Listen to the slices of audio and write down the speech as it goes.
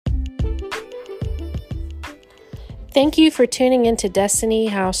Thank you for tuning into Destiny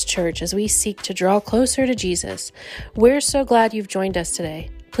House Church as we seek to draw closer to Jesus. We're so glad you've joined us today.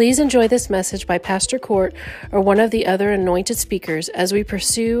 Please enjoy this message by Pastor Court or one of the other anointed speakers as we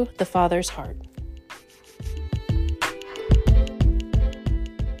pursue the Father's heart.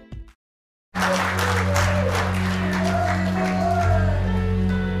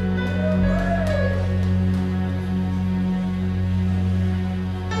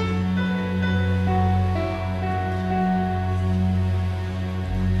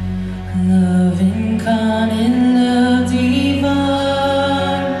 Love incarnate, love divine,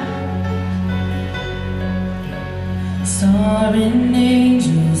 soaring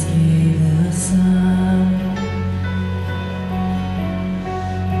angels gave the sign,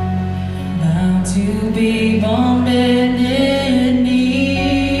 bound to be born bended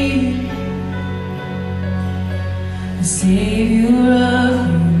knee, the Savior of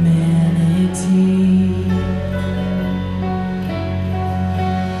humanity.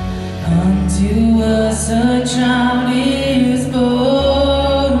 Unto us a child is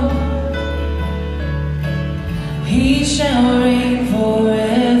born, he shall reign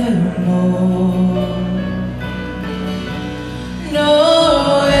forevermore.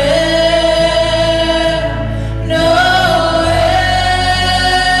 Noel, Noel,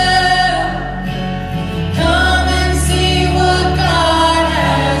 come and see what God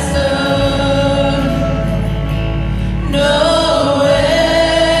has done. Noel,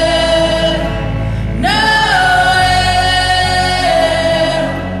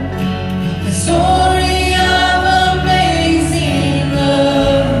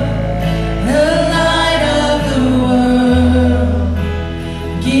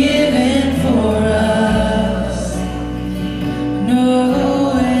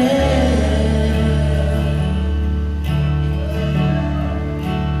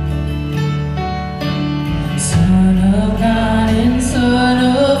 Son of God and Son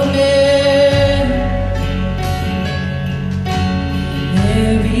of Man,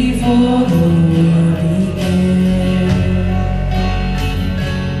 there before the world began,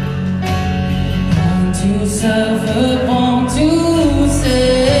 born to suffer, born to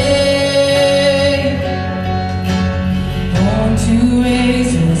save, born to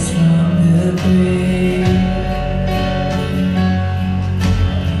raise us from the grave.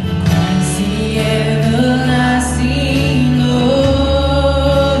 Christ the everlasting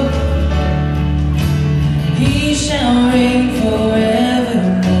Lord, he shall reign forevermore.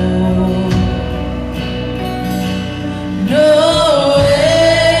 Noel,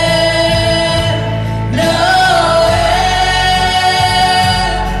 Noel,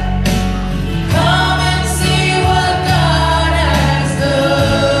 come and see what God has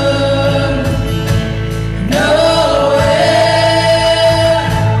done. Noel,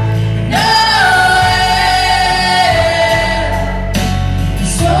 the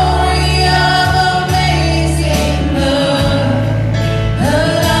story of amazing love, the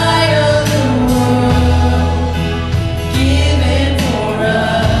light of the world, given for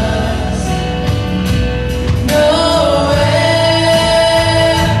us. Noel,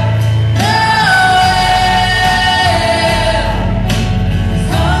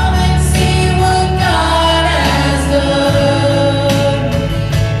 come and see what God has done.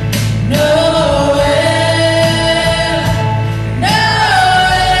 Noel,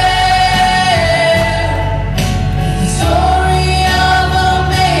 the story of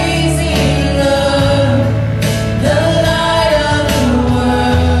amazing love, the light of the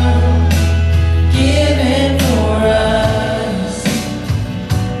world, given for us.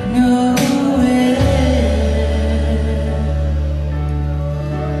 Noel.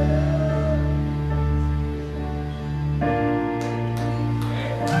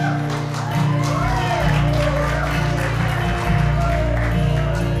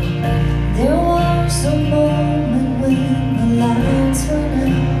 There was a moment when the lights went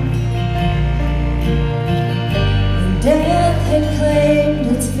out, when death had claimed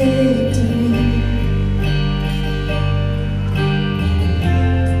its victory.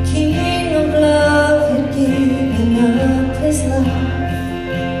 The King of love had given up his life,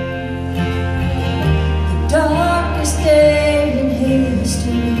 the darkest day in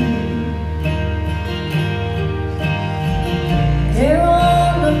history. There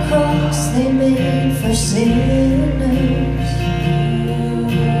on the cross they made for sinners,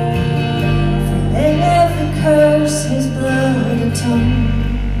 for every curse his blood atoned.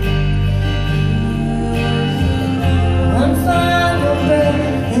 One final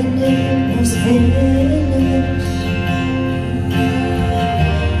breath and it was finished,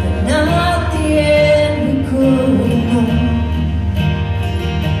 but not the end we could have known.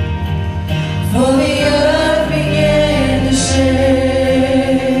 For the earth began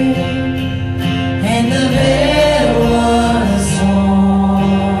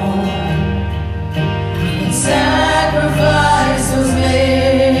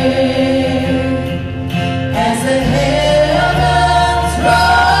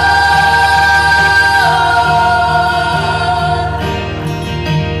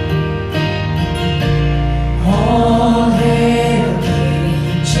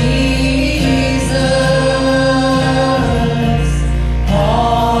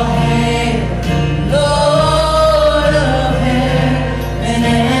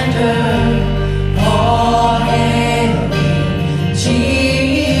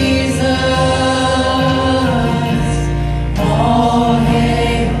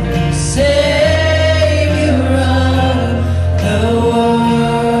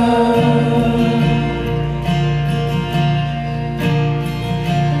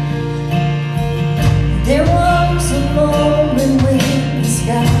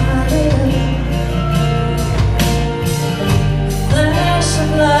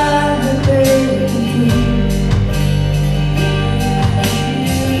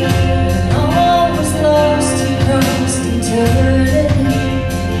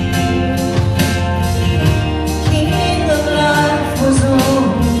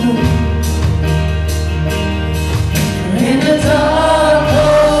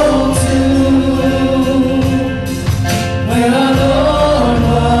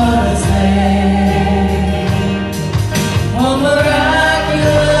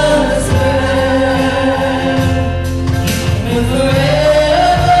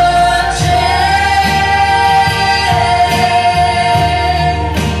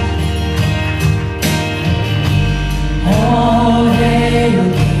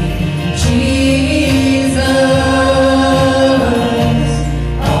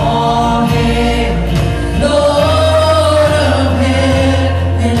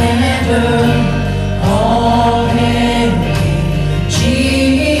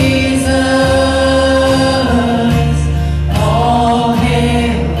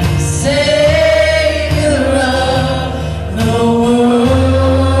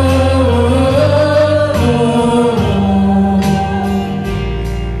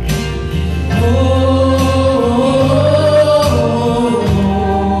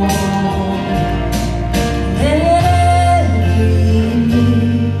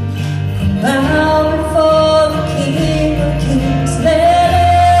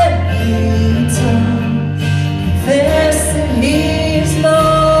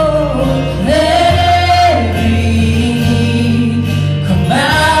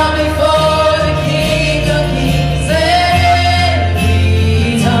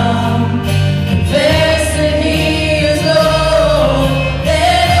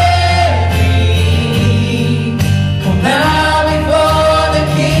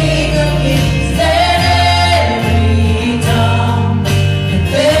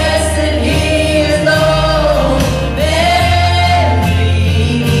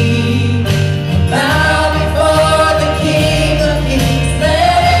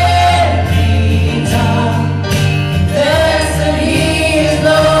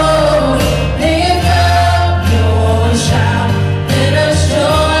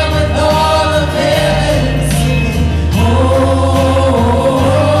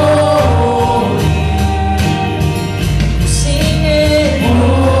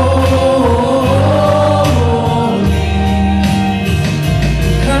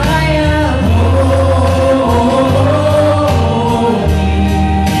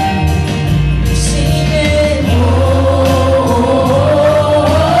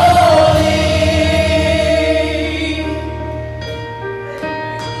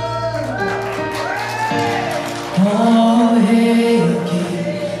All hail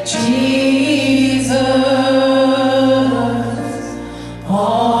King Jesus.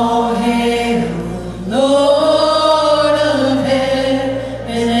 All hail the Lord of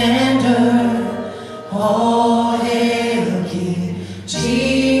heaven and earth. All hail King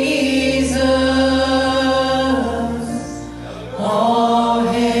Jesus. All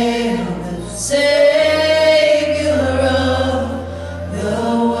hail the Savior of the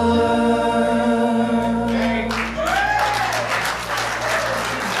world.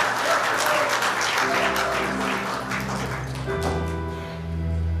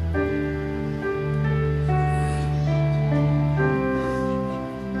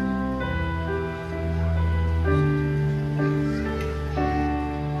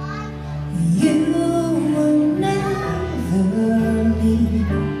 You will never leave.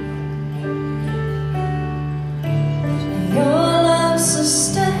 Your love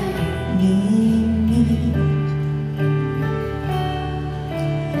sustaining me.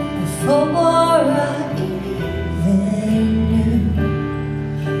 Before I even knew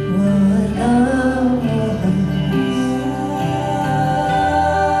what love was,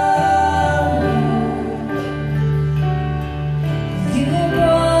 you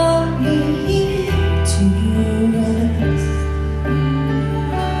brought me here to rest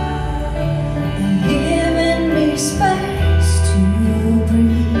and given me space to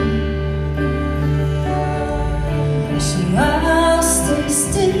breathe. So I'll stay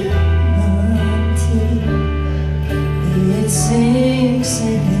still until it sinks in.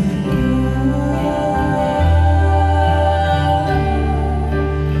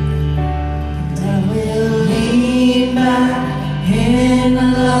 And I will lean back in the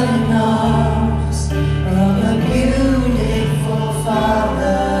loving arms of a beautiful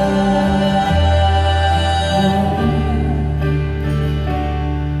Father.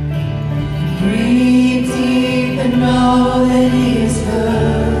 Breathe deep and know that He is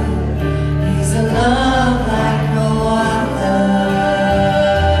good. He's a love like no other.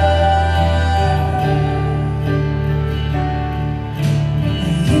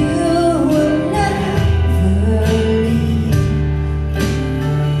 You will never leave.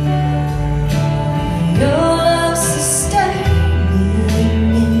 Your love sustaining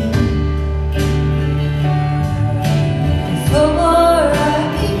me. Before I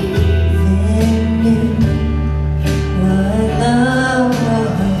even knew what love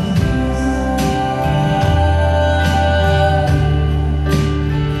was,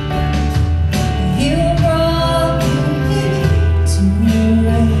 you brought me here to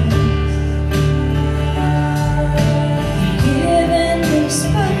rest, given me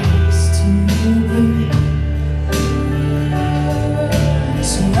space to breathe.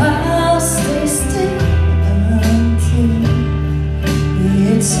 So I'll stay still until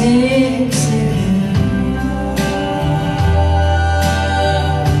it sinks in.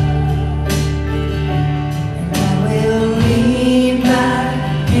 And I will lean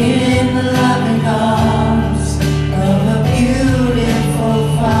back in the loving arms of a beautiful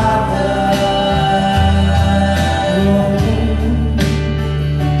Father.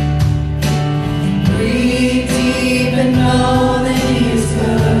 And breathe deep and know that He is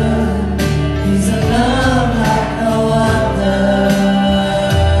good. He's a love like no other.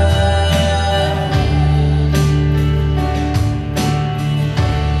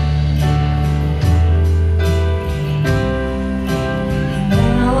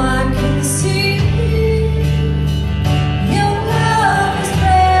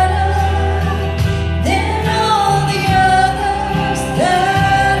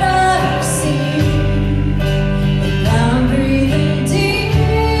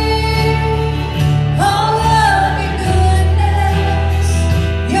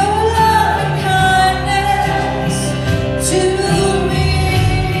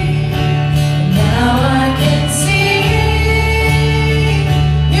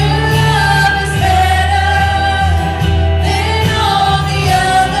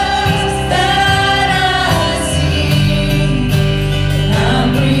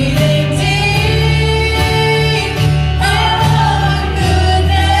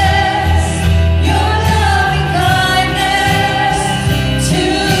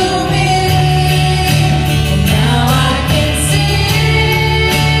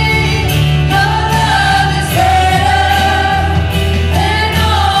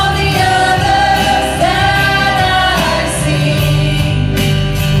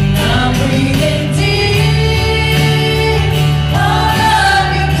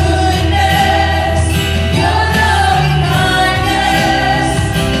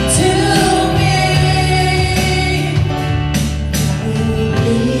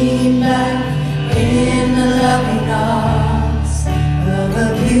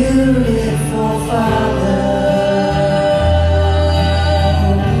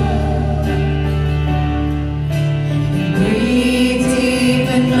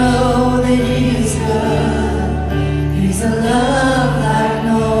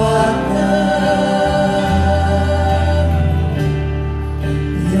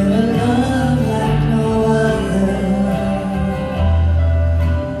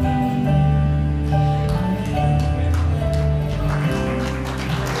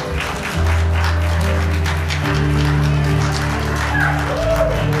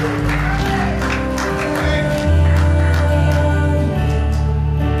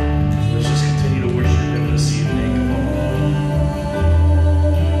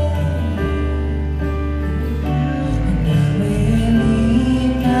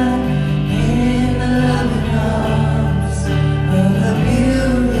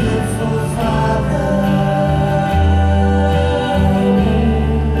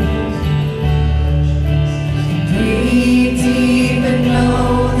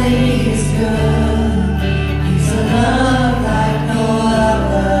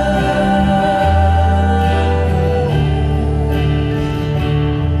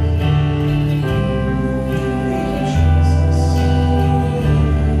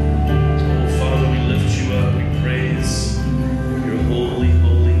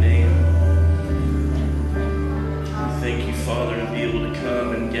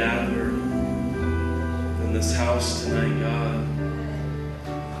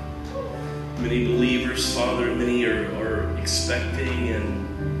 Father, many are expecting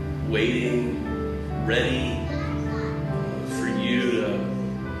and waiting, ready for you to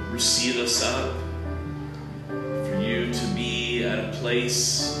receive us up, for you to be at a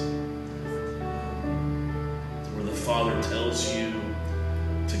place where the Father tells you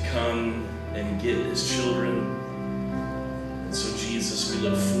to come and get his children. And so, Jesus, we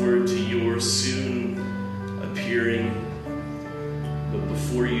look forward to your soon appearing. But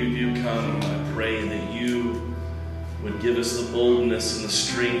before you do come, I pray that you would give us the boldness and the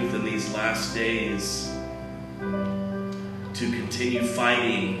strength in these last days to continue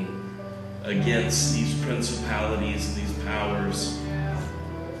fighting against these principalities and these powers,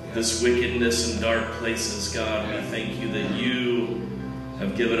 this wickedness in dark places. God, we thank you that you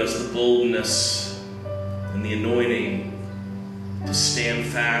have given us the boldness and the anointing to stand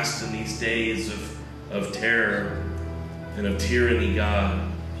fast in these days of terror and of tyranny, God.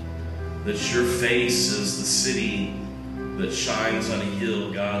 That your face is the city that shines on a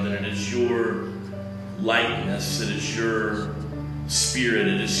hill, God. That it is your likeness, it is your spirit,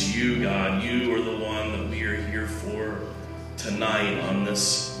 it is you, God. You are the one that we are here for tonight on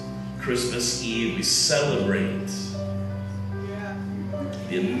this Christmas Eve. We celebrate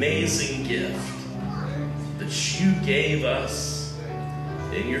the amazing gift that you gave us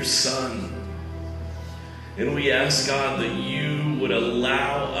in your Son. And we ask, God, that you would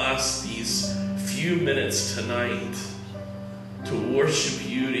allow us these few minutes tonight to worship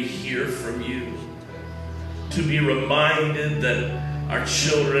you, to hear from you, to be reminded that our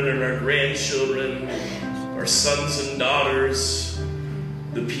children and our grandchildren, our sons and daughters,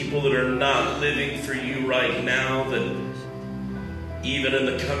 the people that are not living for you right now, that even in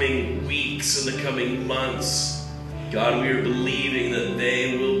the coming weeks and the coming months, God, we are believing that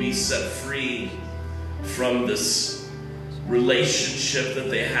they will be set free from this relationship that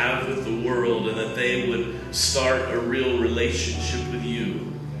they have with the world, and that they would start a real relationship with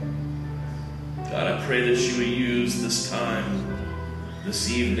you. God, I pray that you would use this time, this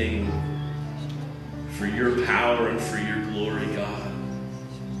evening, for your power and for your glory, God.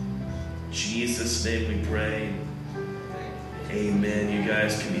 In Jesus' name we pray. Amen. You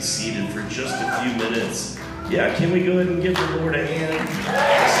guys can be seated for just a few minutes. Yeah, can we go ahead and give the Lord a hand?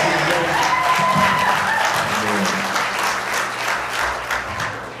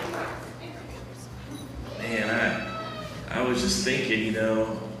 I was just thinking,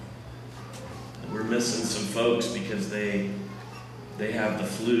 we're missing some folks because they have the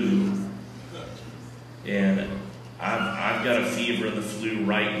flu, and I've got a fever and the flu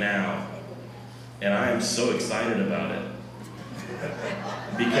right now, and I am so excited about it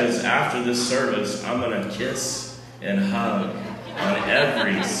because after this service, I'm going to kiss and hug on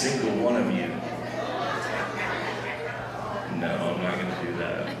every single one of you. No, I'm not going to do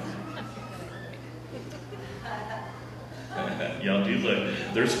that. Y'all do look.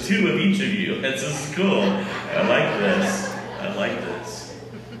 There's two of each of you. This is cool. I like this. I like this.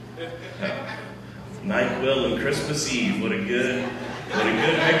 NyQuil and Christmas Eve. What a good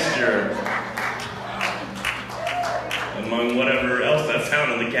mixture. Among whatever else I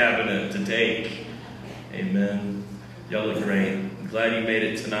found in the cabinet to take. Amen. Y'all look great. I'm glad you made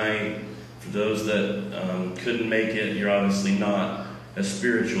it tonight. For those that couldn't make it, you're obviously not as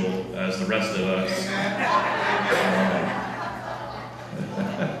spiritual as the rest of us.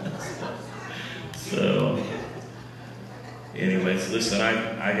 So, anyways, listen,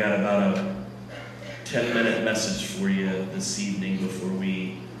 I got about a 10-minute message for you this evening before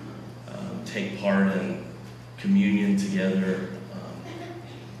we take part in communion together.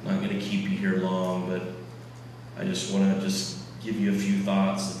 I'm not going to keep you here long, but I just want to give you a few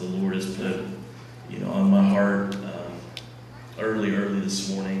thoughts that the Lord has put, on my heart early this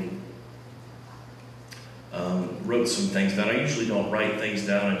morning. Wrote some things down. I usually don't write things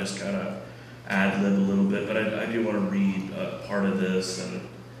down. I just kind of ad-lib a little bit, but I do want to read part of this, and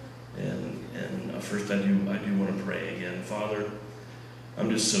first I do want to pray again. Father, I'm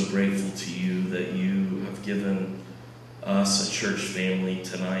just so grateful to you that you have given us a church family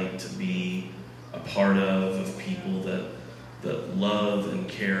tonight to be a part of people that love and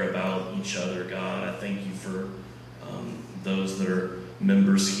care about each other. God, I thank you for those that are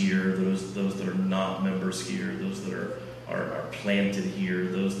members here, those that are not members here, those that are planted here,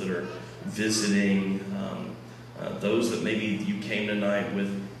 those that are visiting, those that maybe you came tonight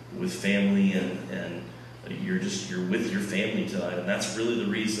with family and you're with your family tonight, and that's really the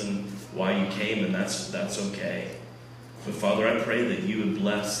reason why you came, and that's okay. But Father, I pray that you would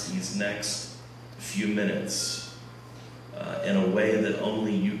bless these next few minutes in a way that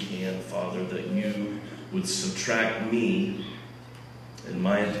only you can, Father, that you would subtract me, in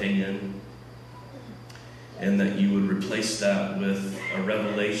my opinion, and that you would replace that with a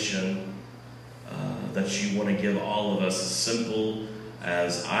revelation that you want to give all of us, as simple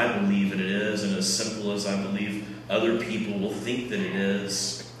as I believe it is, and as simple as I believe other people will think that it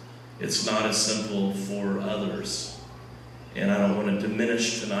is. It's not as simple for others. And I don't want to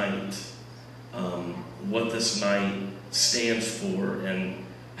diminish tonight what this night stands for and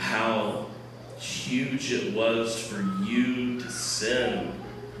how huge it was for you to send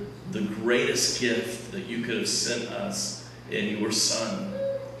the greatest gift that you could have sent us in your Son.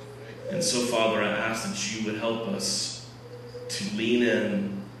 And so, Father, I ask that you would help us to lean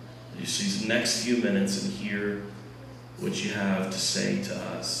in these next few minutes and hear what you have to say to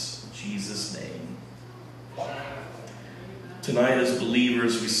us. In Jesus' name. Tonight, as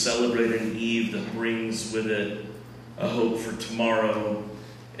believers, we celebrate an eve that brings with it a hope for tomorrow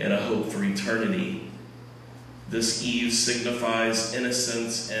and a hope for eternity. This eve signifies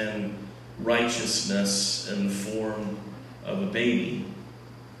innocence and righteousness in the form of a baby.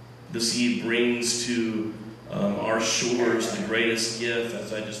 This eve brings to our shores the greatest gift,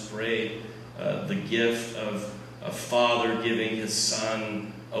 as I just prayed, the gift of a father giving his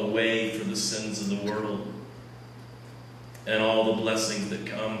son away for the sins of the world and all the blessings that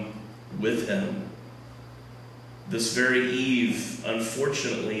come with him. This very eve,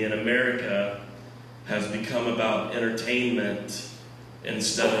 unfortunately, in America, has become about entertainment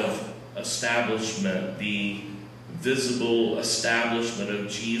instead of establishment, the visible establishment of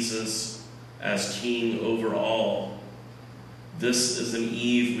Jesus as King over all. This is an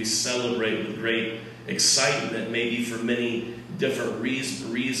eve we celebrate with great excitement, maybe for many different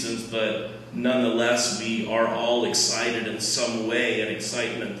reasons, but nonetheless we are all excited in some way, an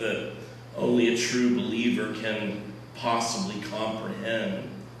excitement that only a true believer can possibly comprehend.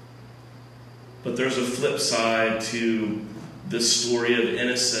 But there's a flip side to this story of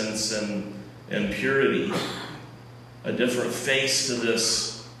innocence and purity, a different face to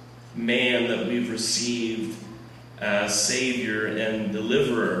this man that we've received as Savior and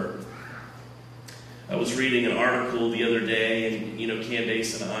Deliverer. I was reading an article the other day, and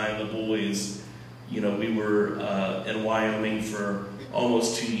Candace and I and the boys, we were in Wyoming for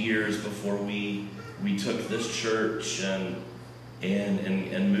almost 2 years before we took this church and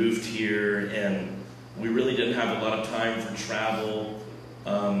moved here, and we really didn't have a lot of time for travel,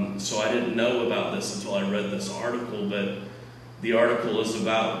 so I didn't know about this until I read this article. But the article is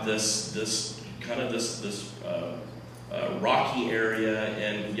about this rocky area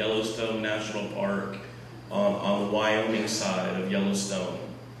in Yellowstone National Park on the Wyoming side of Yellowstone.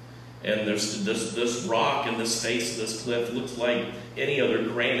 And there's this rock, and this face of this cliff looks like any other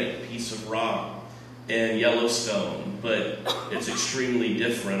granite piece of rock in Yellowstone, but it's extremely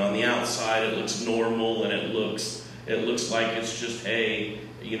different. On the outside it looks normal, and it looks like it's just a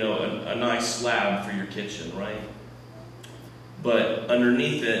nice slab for your kitchen, right? But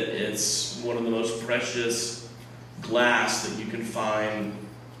underneath it, it's one of the most precious glass that you can find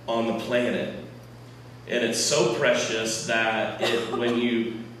on the planet. And it's so precious that when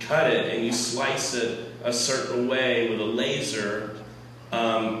you cut it and you slice it a certain way with a laser,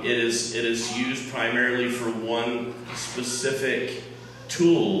 it is used primarily for one specific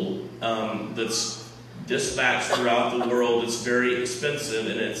tool that's dispatched throughout the world. It's very expensive,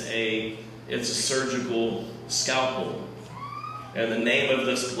 and it's a surgical scalpel. And the name of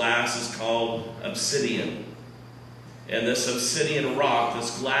this glass is called obsidian. And this obsidian rock,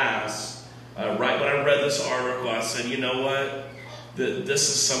 this glass, right when I read this article, I said, you know what? This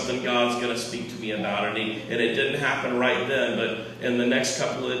is something God's going to speak to me about. And it didn't happen right then, but in the next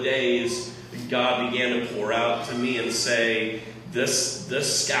couple of days, God began to pour out to me and say, this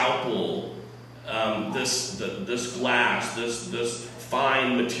scalpel, this glass, this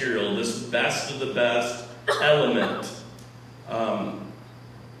fine material, this best of the best element,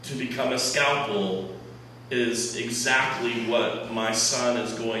 to become a scalpel is exactly what my son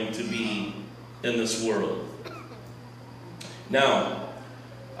is going to be in this world. Now,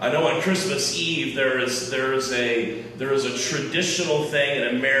 I know on Christmas Eve there is a traditional thing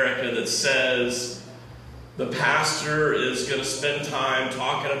in America that says the pastor is going to spend time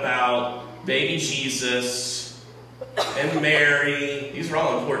talking about baby Jesus and Mary. These are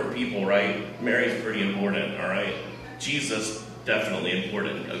all important people, right? Mary's pretty important, all right? Jesus, definitely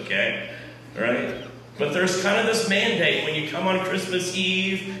important, okay? All right? But there's kind of this mandate when you come on Christmas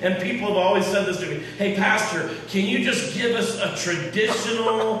Eve, and people have always said this to me, hey, pastor, can you just give us a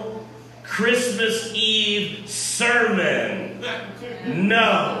traditional Christmas Eve sermon?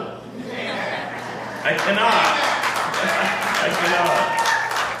 No. I cannot. I cannot.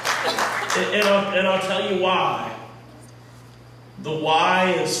 And I'll tell you why. The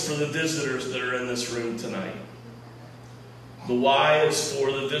why is for the visitors that are in this room tonight. The why is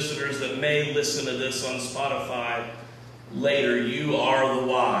for the visitors that may listen to this on Spotify later. You are the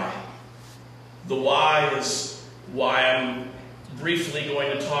why. The why is why I'm briefly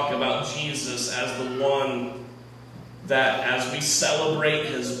going to talk about Jesus as the one that, as we celebrate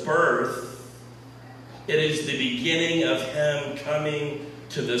his birth, it is the beginning of him coming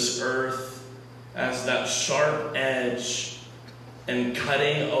to this earth as that sharp edge and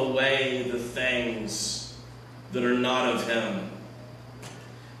cutting away the things that are not of him,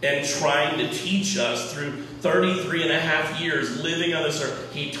 and trying to teach us through 33 and a half years living on this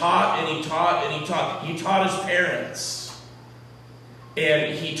earth. He taught and he taught and he taught. He taught his parents.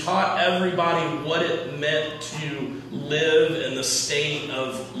 And he taught everybody what it meant to live in the state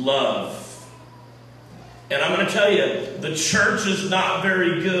of love. And I'm going to tell you, the church is not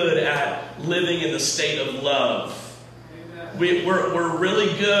very good at living in the state of love. We're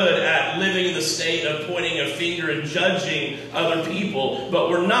really good at living in the state of pointing a finger and judging other people, but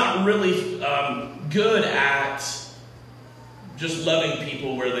we're not really good at just loving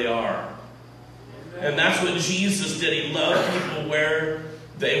people where they are. And that's what Jesus did. He loved people where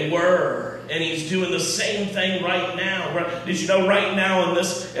they were. And he's doing the same thing right now. Did you know right now in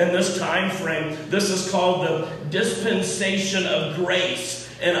this time frame, this is called the dispensation of grace.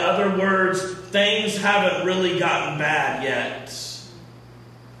 In other words, things haven't really gotten bad yet.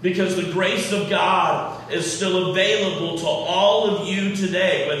 Because the grace of God is still available to all of you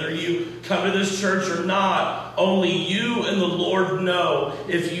today. Whether you come to this church or not, only you and the Lord know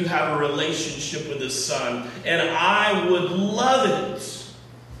if you have a relationship with his Son. And I would love it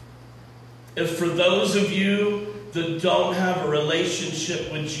if for those of you that don't have a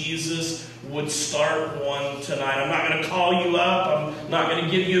relationship with Jesus would start one tonight. I'm not going to call you up. I'm not going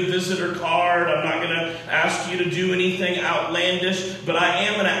to give you a visitor card. I'm not going to ask you to do anything outlandish. But I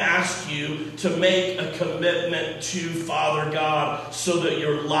am going to ask you to make a commitment to Father God so that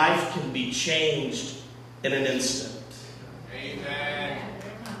your life can be changed in an instant. Amen.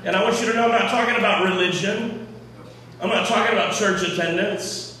 And I want you to know I'm not talking about religion. I'm not talking about church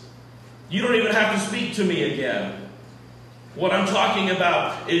attendance. You don't even have to speak to me again. What I'm talking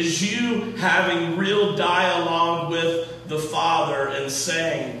about is you having real dialogue with the Father and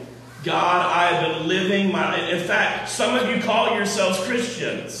saying, God, I have been living my... In fact, some of you call yourselves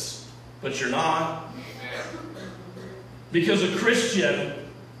Christians, but you're not. Because a Christian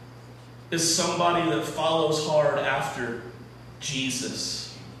is somebody that follows hard after Jesus.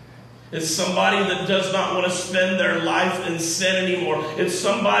 It's somebody that does not want to spend their life in sin anymore. It's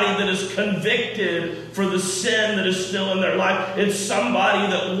somebody that is convicted for the sin that is still in their life. It's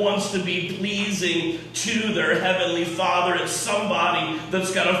somebody that wants to be pleasing to their Heavenly Father. It's somebody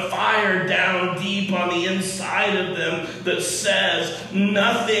that's got a fire down deep on the inside of them that says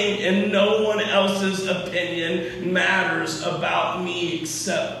nothing and no one else's opinion matters about me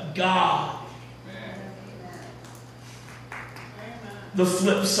except God. The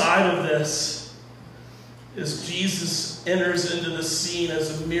flip side of this is Jesus enters into the scene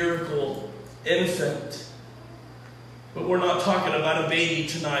as a miracle infant. But we're not talking about a baby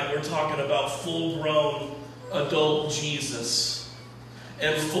tonight. We're talking about full-grown adult Jesus.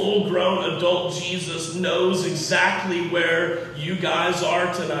 And full-grown adult Jesus knows exactly where you guys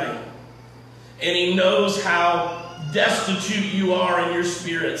are tonight. And he knows how destitute you are in your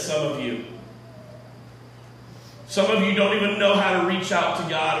spirit, some of you. Some of you don't even know how to reach out to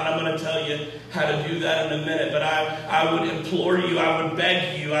God, and I'm going to tell you how to do that in a minute. But I would implore you, I would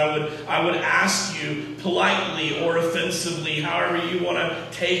beg you, I would ask you politely or offensively, however you want to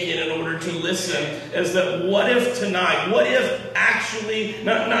take it in order to listen, is that what if tonight, what if actually,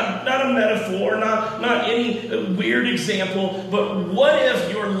 not a metaphor, not any weird example, but what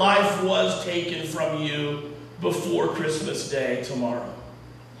if your life was taken from you before Christmas Day tomorrow?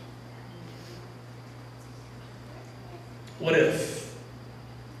 What if?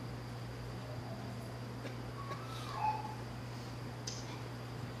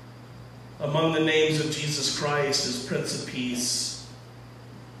 Among the names of Jesus Christ is Prince of Peace.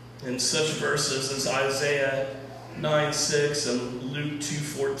 And such verses as Isaiah 9:6 and Luke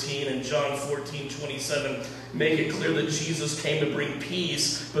 2:14 and John 14:27 make it clear that Jesus came to bring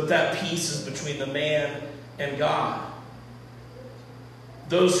peace, but that peace is between the man and God.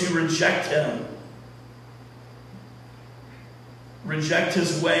 Those who reject him, reject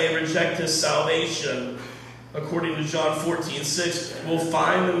his way, reject his salvation, according to John 14:6, will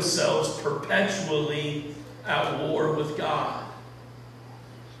find themselves perpetually at war with God.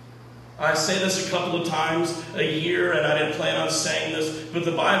 I say this a couple of times a year, and I didn't plan on saying this, but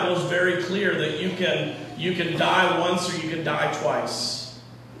the Bible is very clear that you You can die once or you can die twice.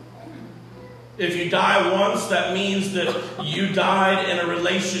 If you die once, that means that you died in a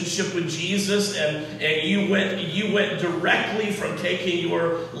relationship with Jesus, and you went directly from taking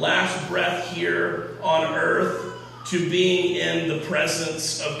your last breath here on earth to being in the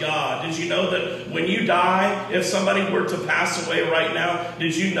presence of God. Did you know that when you die, if somebody were to pass away right now,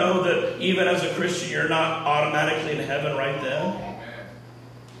 did you know that even as a Christian, you're not automatically in heaven right then?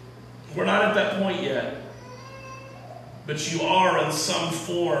 We're not at that point yet. But you are in some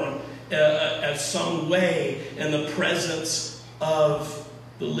form, some way, in the presence of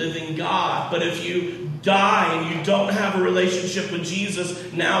the living God. But if you die and you don't have a relationship with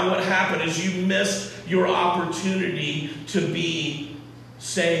Jesus, now what happened is you missed your opportunity to be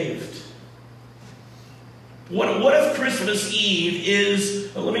saved. What if Christmas Eve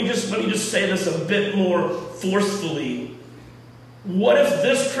is, let me just say this a bit more forcefully. What if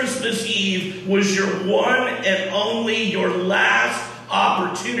this Christmas Eve was your one and only, your last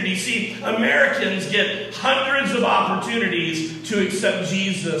opportunity? See, Americans get hundreds of opportunities to accept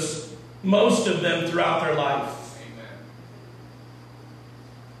Jesus, most of them throughout their life. Amen.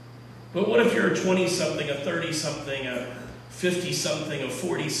 But what if you're a 20-something, a 30-something, a 50-something, a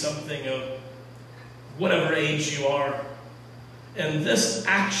 40-something, a whatever age you are, and this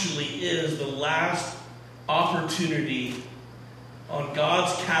actually is the last opportunity on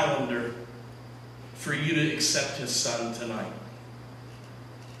God's calendar for you to accept His Son tonight?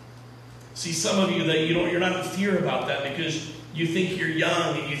 See, some of you, that you're not in fear about that because you think you're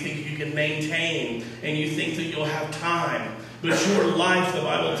young and you think you can maintain and you think that you'll have time. But your life, the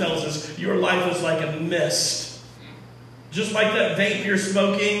Bible tells us, your life is like a mist. Just like that vape you're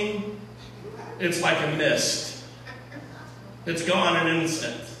smoking, it's like a mist. It's gone in an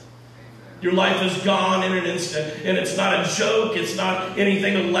instant. Your life is gone in an instant. And it's not a joke. It's not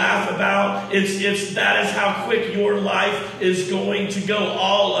anything to laugh about. That is how quick your life is going to go.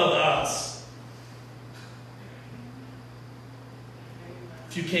 All of us.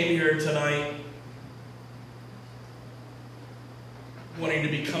 If you came here tonight wanting to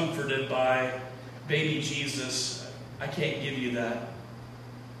be comforted by baby Jesus, I can't give you that.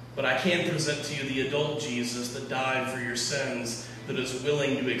 But I can present to you the adult Jesus that died for your sins, that is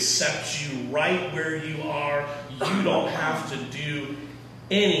willing to accept you right where you are. You don't have to do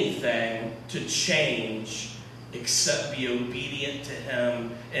anything to change except be obedient to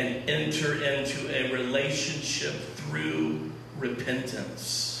Him and enter into a relationship through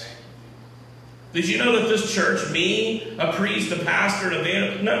repentance. Did you know that this church, me, a priest, a pastor, an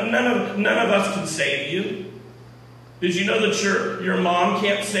evangelist, none of us can save you? Did you know that your mom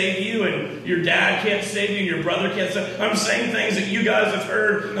can't save you, and your dad can't save you, and your brother can't save you? I'm saying things that you guys have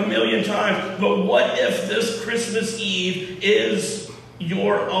heard a million times. But what if this Christmas Eve is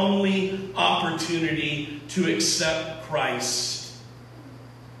your only opportunity to accept Christ?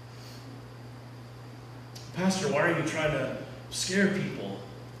 Pastor, why are you trying to scare people?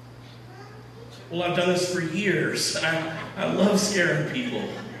 Well, I've done this for years. I love scaring people.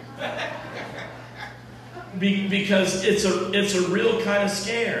 Because it's a real kind of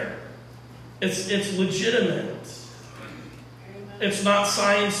scare. It's legitimate. It's not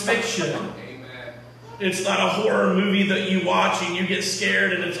science fiction. It's not a horror movie that you watch and you get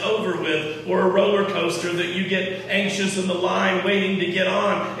scared and it's over with, or a roller coaster that you get anxious in the line waiting to get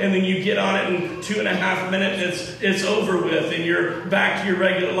on, and then you get on it in 2.5 minutes, it's over with and you're back to your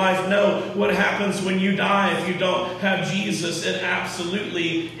regular life. No, what happens when you die if you don't have Jesus? It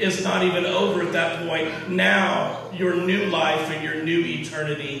absolutely is not even over at that point. Now your new life and your new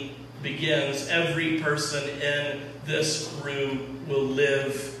eternity begins. Every person in this room will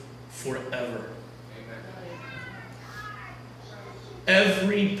live forever.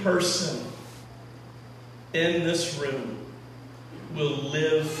 Every person in this room will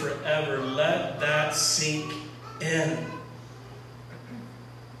live forever. Let that sink in.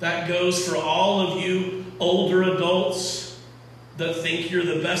 That goes for all of you older adults that think you're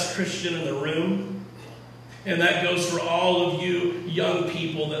the best Christian in the room. And that goes for all of you young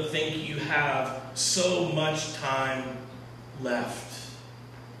people that think you have so much time left.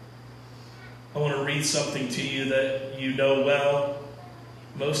 I want to read something to you that you know well,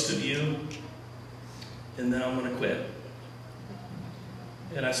 most of you, and then I'm going to quit.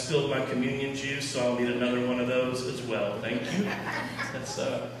 And I spilled my communion juice, so I'll need another one of those as well. Thank you. That's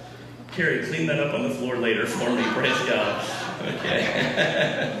Carrie, clean that up on the floor later for me. Praise God.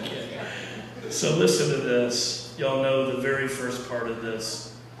 Okay. Okay. So listen to this. Y'all know the very first part of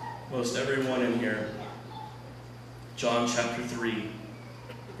this. Most everyone in here. John chapter 3,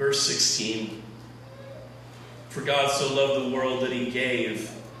 verse 16. For God so loved the world that He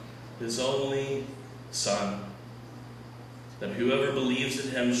gave His only Son, that whoever believes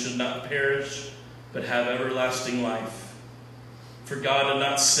in him should not perish, but have everlasting life. For God did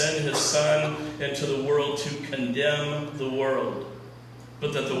not send his Son into the world to condemn the world,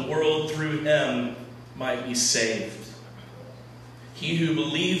 but that the world through him might be saved. He who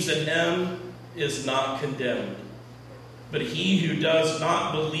believes in him is not condemned, but he who does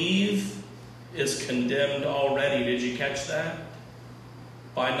not believe is condemned already. Did you catch that?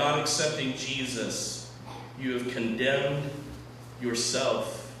 By not accepting Jesus, you have condemned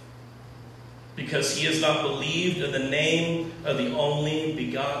yourself, because he has not believed in the name of the only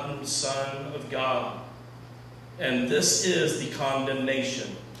begotten Son of God. And this is the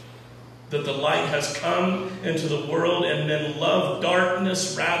condemnation, that the light has come into the world, and men love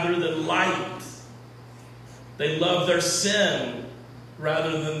darkness rather than light. They love their sin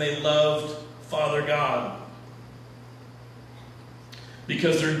rather than they loved Father God,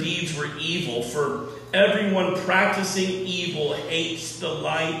 because their deeds were evil. For everyone practicing evil hates the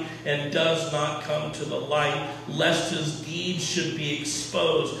light and does not come to the light, lest his deeds should be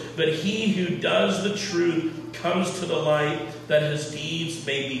exposed. But he who does the truth comes to the light, that his deeds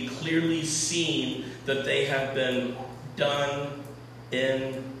may be clearly seen, that they have been done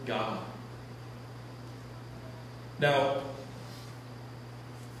in God. Now,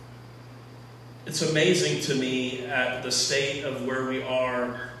 it's amazing to me at the state of where we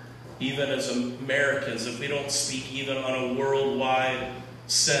are, even as Americans, if we don't speak even on a worldwide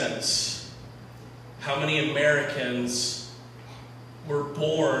sense, how many Americans were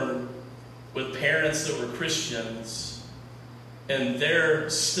born with parents that were Christians, and they're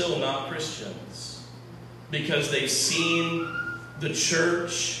still not Christians, because they've seen the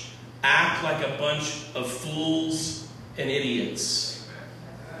church act like a bunch of fools and idiots.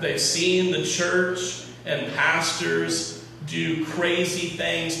 They've seen the church and pastors do crazy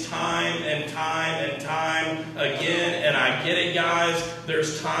things time and time and time again. And I get it, guys.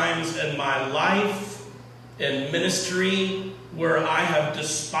 There's times in my life in ministry where I have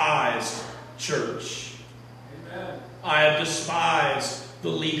despised church. Amen. I have despised the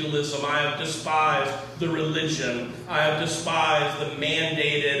legalism. I have despised the religion. I have despised the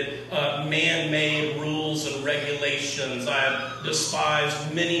mandated, man-made rules and regulations. I have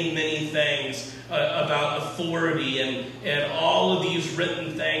despised many, many things about authority and all of these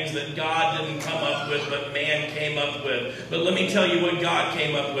written things that God didn't come up with, but man came up with. But let me tell you what God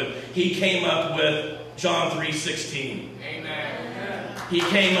came up with. He came up with John 3:16. Amen. He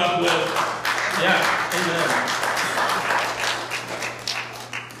came up with, amen.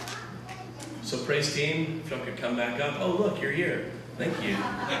 So praise team, if y'all could come back up. Oh, look, you're here. Thank you. If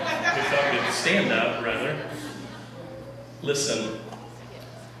y'all could stand up, rather. Listen,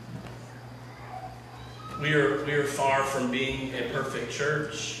 we are far from being a perfect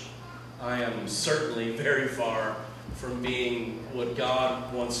church. I am certainly very far from being what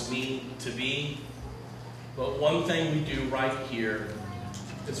God wants me to be. But one thing we do right here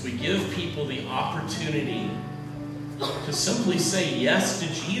is we give people the opportunity to simply say yes to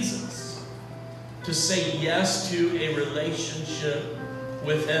Jesus. To say yes to a relationship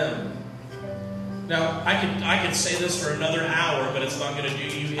with him. Now, I could say this for another hour, but it's not going to do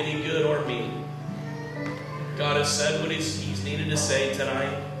you any good or me. God has said what he's needed to say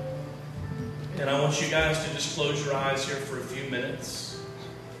tonight. And I want you guys to just close your eyes here for a few minutes.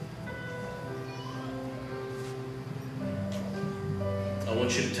 I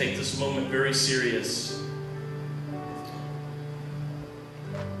want you to take this moment very serious.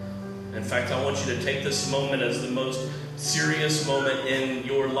 In fact, I want you to take this moment as the most serious moment in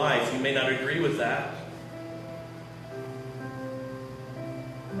your life. You may not agree with that.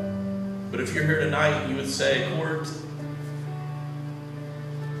 But if you're here tonight and you would say, Court,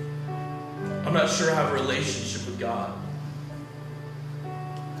 I'm not sure I have a relationship with God,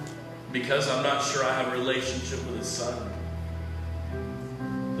 because I'm not sure I have a relationship with his Son.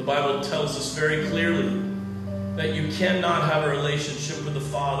 The Bible tells us very clearly that you cannot have a relationship with the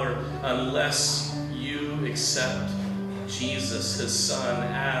Father unless you accept Jesus, his Son,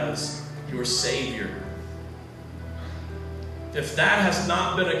 as your Savior. If that has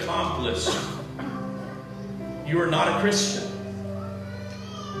not been accomplished, you are not a Christian.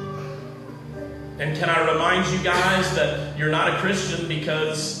 And can I remind you guys that you're not a Christian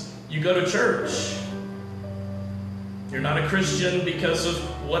because you go to church. You're not a Christian because of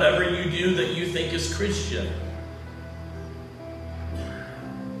whatever you do that you think is Christian.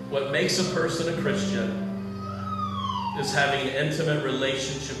 What makes a person a Christian is having an intimate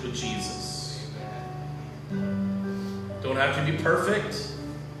relationship with Jesus. Don't have to be perfect.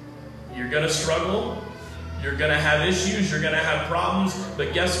 You're going to struggle. You're going to have issues, you're going to have problems,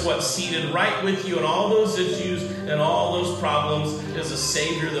 but guess what? Seated right with you in all those issues and all those problems is a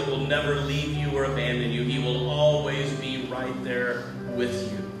Savior that will never leave you or abandon you. He will always be right there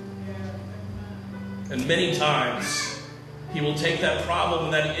with you. And many times, He will take that problem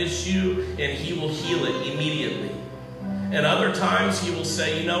and that issue and He will heal it immediately. And other times He will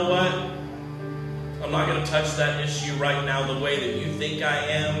say, you know what? I'm not going to touch that issue right now the way that you think I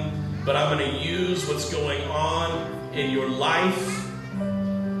am, but I'm going to use what's going on in your life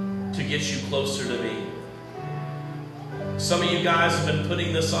to get you closer to me. Some of you guys have been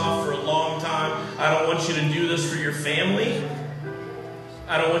putting this off for a long time. I don't want you to do this for your family.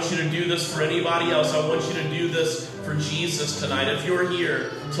 I don't want you to do this for anybody else. I want you to do this for Jesus tonight. If you're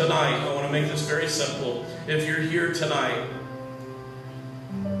here tonight, I want to make this very simple. If you're here tonight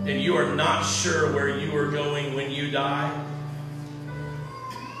and you are not sure where you are going when you die,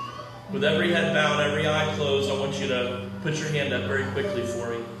 with every head bowed, every eye closed, I want you to put your hand up very quickly for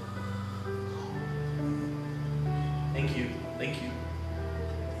me. Thank you. Thank you.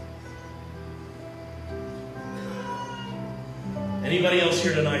 Anybody else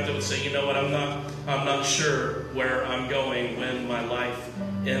here tonight that would say, you know what, I'm not sure where I'm going when my life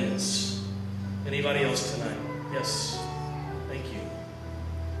ends? Anybody else tonight? Yes. Thank you.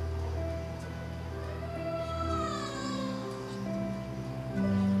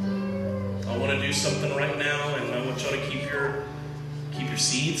 I want to do something right now, and I want y'all to keep your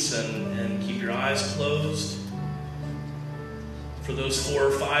seats and keep your eyes closed. For those 4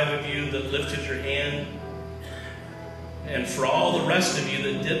 or 5 of you that lifted your hand, and for all the rest of you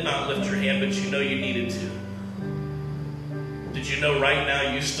that did not lift your hand, but you know you needed to. Did you know right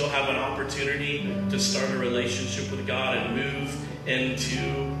now you still have an opportunity to start a relationship with God and move into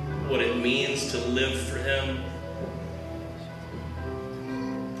what it means to live for Him?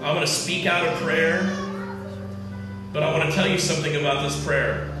 I'm going to speak out a prayer, but I want to tell you something about this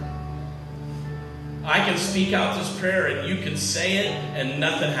prayer. I can speak out this prayer and you can say it and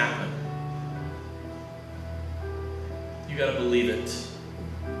nothing happened. You got to believe it.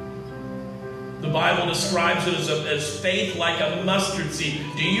 The Bible describes it as faith like a mustard seed.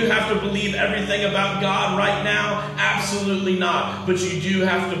 Do you have to believe everything about God right now? Absolutely not. But you do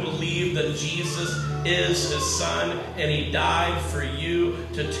have to believe that Jesus is His Son and He died for you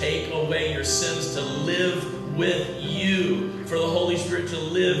to take away your sins, to live with you, for the Holy Spirit to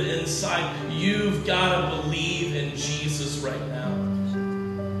live inside. You've got to believe in Jesus right now.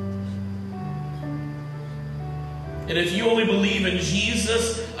 And if you only believe in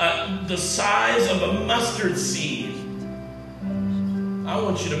Jesus, the size of a mustard seed, I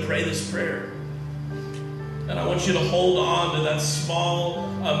want you to pray this prayer. And I want you to hold on to that small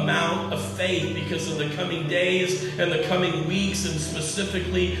amount of faith, because in the coming days and the coming weeks, and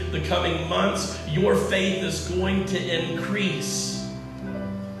specifically the coming months, your faith is going to increase.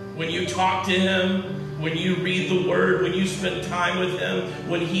 When you talk to Him, when you read the Word, when you spend time with Him,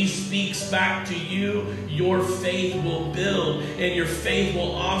 when He speaks back to you, your faith will build. And your faith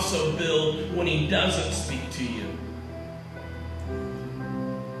will also build when He doesn't speak to you.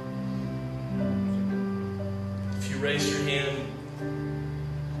 If you raise your hand,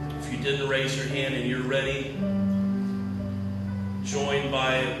 if you didn't raise your hand and you're ready, joined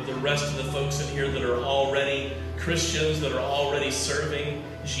by the rest of the folks in here that are already Christians, that are already serving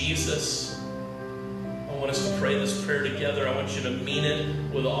Jesus, I want us to pray this prayer together. I want you to mean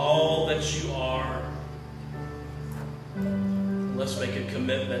it with all that you are. Let's make a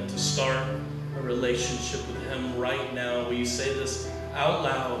commitment to start a relationship with Him right now. Will you say this out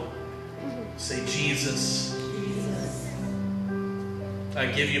loud? Say, Jesus, I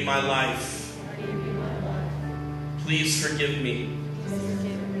give you my life. Please forgive me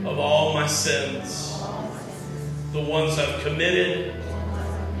of all my sins, the ones I've committed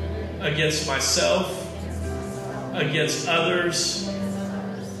against myself, against others,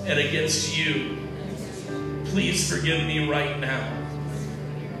 and against you. Please forgive me right now.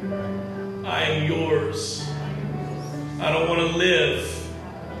 I am yours. I don't want to live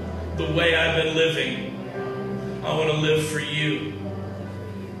the way I've been living. I want to live for you.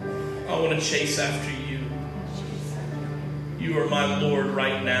 I want to chase after you. You are my Lord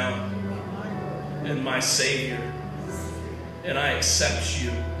right now and my Savior. And I accept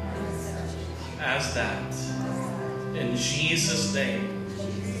you as that. In Jesus' name,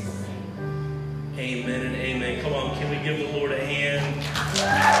 amen and amen. Come on, can we give the Lord a hand?